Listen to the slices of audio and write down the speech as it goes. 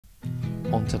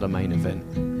onto the main event.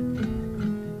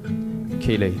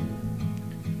 Keeleigh,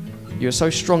 you are so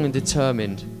strong and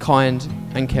determined, kind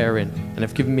and caring, and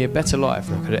have given me a better life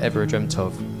than I could have ever dreamt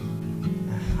of.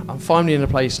 I'm finally in a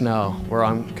place now where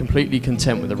I'm completely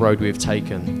content with the road we have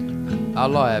taken. Our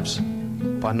lives,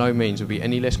 by no means, will be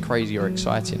any less crazy or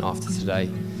exciting after today,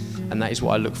 and that is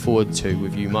what I look forward to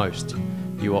with you most.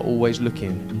 You are always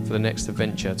looking for the next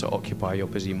adventure to occupy your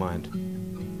busy mind.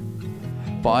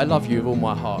 But I love you with all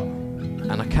my heart,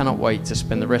 and I cannot wait to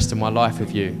spend the rest of my life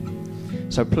with you.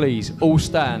 So please, all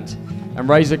stand and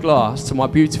raise a glass to my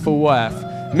beautiful wife,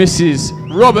 Mrs.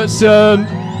 Robertson.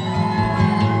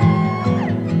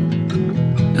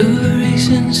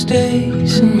 Erasing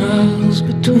days and miles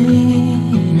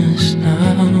between us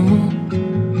now.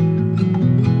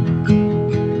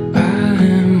 I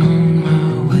am on my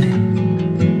way,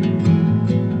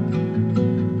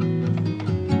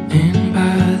 and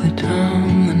by the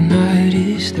time the night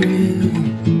is through,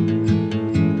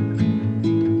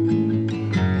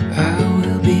 I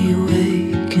will be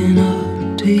waking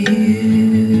up to you.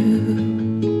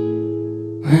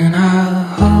 When I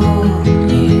hold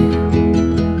you,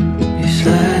 it's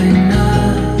like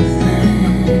nothing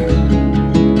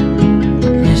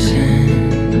missing.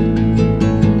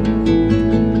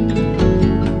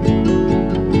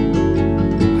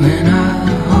 When I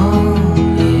hold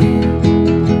you,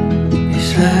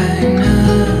 it's like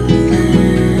nothing's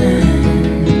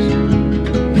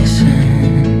missing.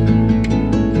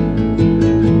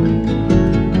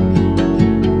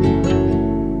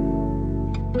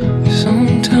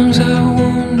 Sometimes I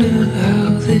wonder how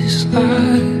this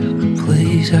life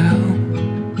plays out.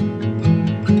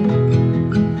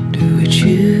 Do we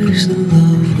choose the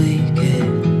love we get?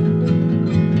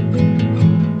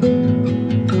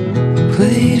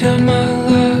 Played out my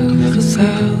life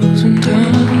 1,000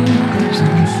 times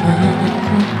and found,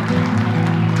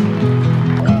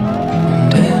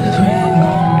 and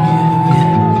everyone you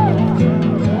get.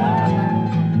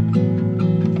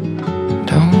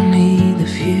 Don't need the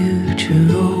future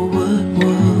or what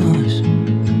was.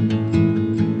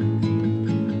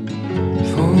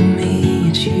 For me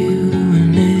it's you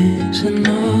and it's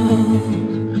enough.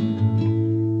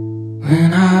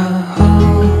 When I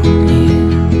hold you,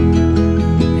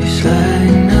 it's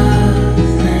like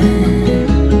nothing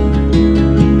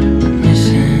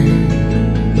missing.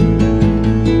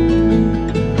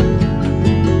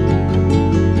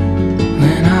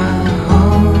 When I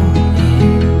hold you,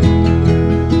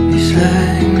 it's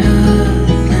like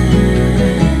nothing's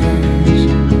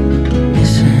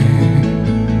missing.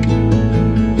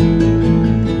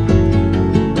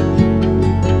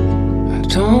 I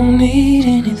don't need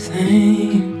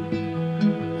anything.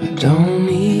 I don't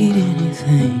need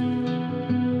anything.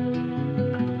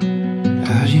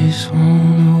 I just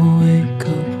wanna wake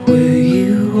up where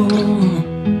you are.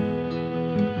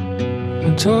 I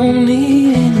don't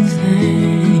need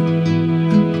anything.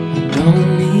 I don't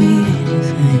need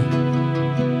anything.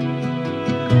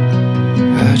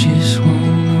 I just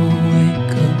wanna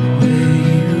wake up where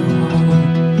you are.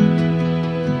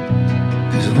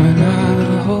 'Cause when I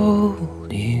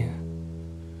hold you,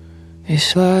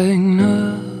 it's like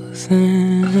nothing's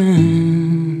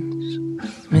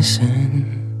missing.